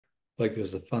like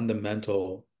there's a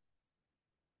fundamental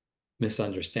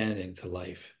misunderstanding to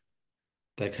life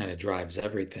that kind of drives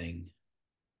everything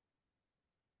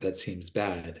that seems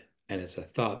bad. And it's a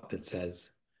thought that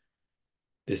says,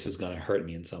 this is going to hurt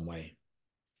me in some way,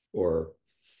 or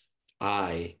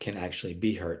I can actually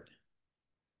be hurt,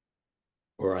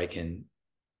 or I can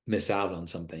miss out on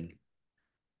something.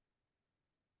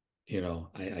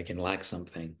 I can lack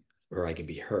something, or I can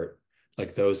be hurt.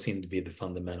 Like those seem to be the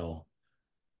fundamental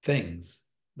things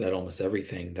that almost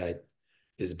everything that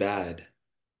is bad,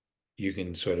 you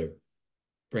can sort of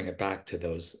bring it back to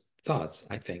those thoughts,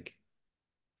 I think.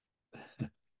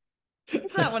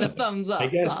 That one a I thumbs up,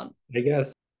 guess, Tom. I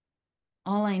guess.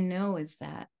 All I know is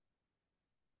that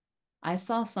I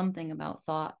saw something about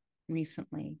thought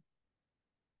recently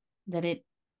that it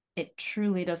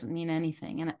truly doesn't mean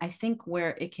anything. And I think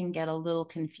where it can get a little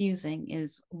confusing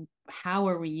is how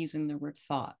are we using the word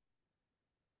thought?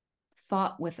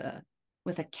 Thought with a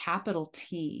capital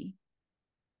T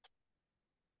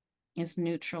is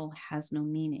neutral, has no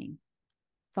meaning.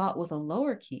 Thought with a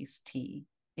lowercase t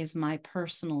is my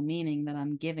personal meaning that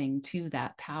I'm giving to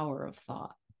that power of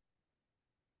thought.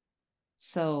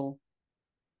 So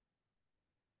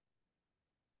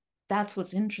that's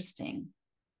what's interesting.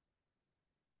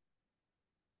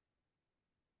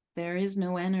 There is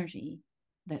no energy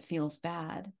that feels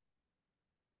bad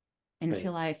Right,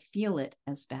 until I feel it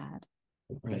as bad.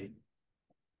 right.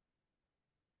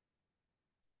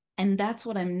 And that's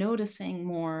what I'm noticing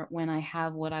more when I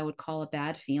have what I would call a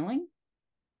bad feeling.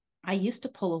 I used to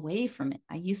pull away from it.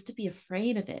 I used to be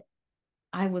afraid of it.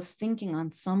 I was thinking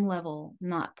on some level,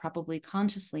 not probably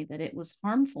consciously, that it was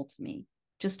harmful to me.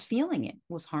 Just feeling it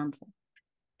was harmful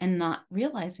and not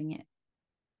realizing it.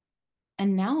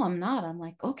 And now I'm not. I'm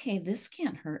like, okay, this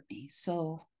can't hurt me.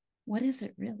 So what is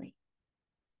it really?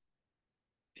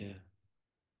 Yeah,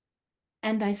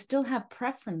 And I still have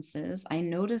preferences. I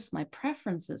notice my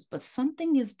preferences, but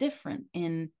something is different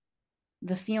in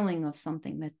the feeling of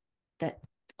something that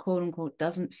quote unquote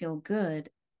doesn't feel good.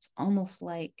 It's almost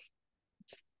like,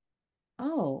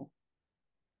 oh,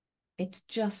 it's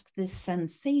just this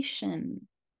sensation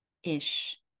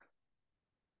ish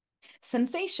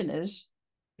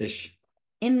ish.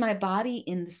 in my body,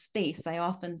 in the space. I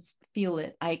often feel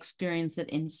it. I experience it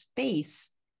in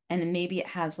space, and maybe it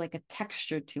has like a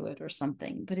texture to it or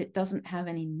something, but it doesn't have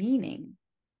any meaning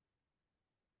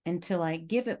until I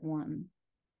give it one.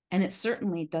 And it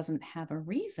certainly doesn't have a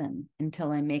reason until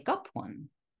I make up one.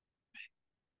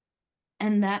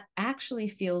 And that actually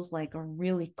feels like a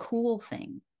really cool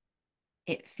thing.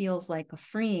 It feels like a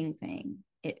freeing thing.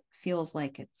 It feels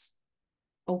like it's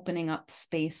opening up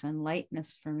space and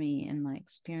lightness for me in my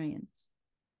experience.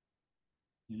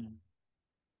 Yeah,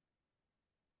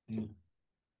 yeah.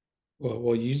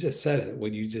 Well, you just said it.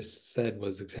 What you just said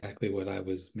was exactly what I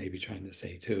was maybe trying to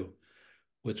say too,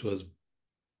 which was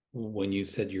when you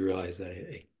said you realized that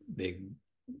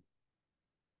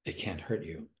it can't hurt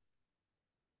you.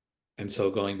 And so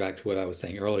going back to what I was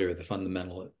saying earlier, the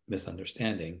fundamental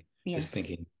misunderstanding is Yes.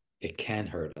 thinking it can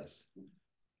hurt us.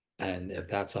 And if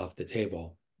that's off the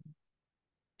table,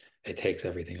 it takes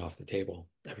everything off the table,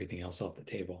 everything else off the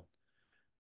table.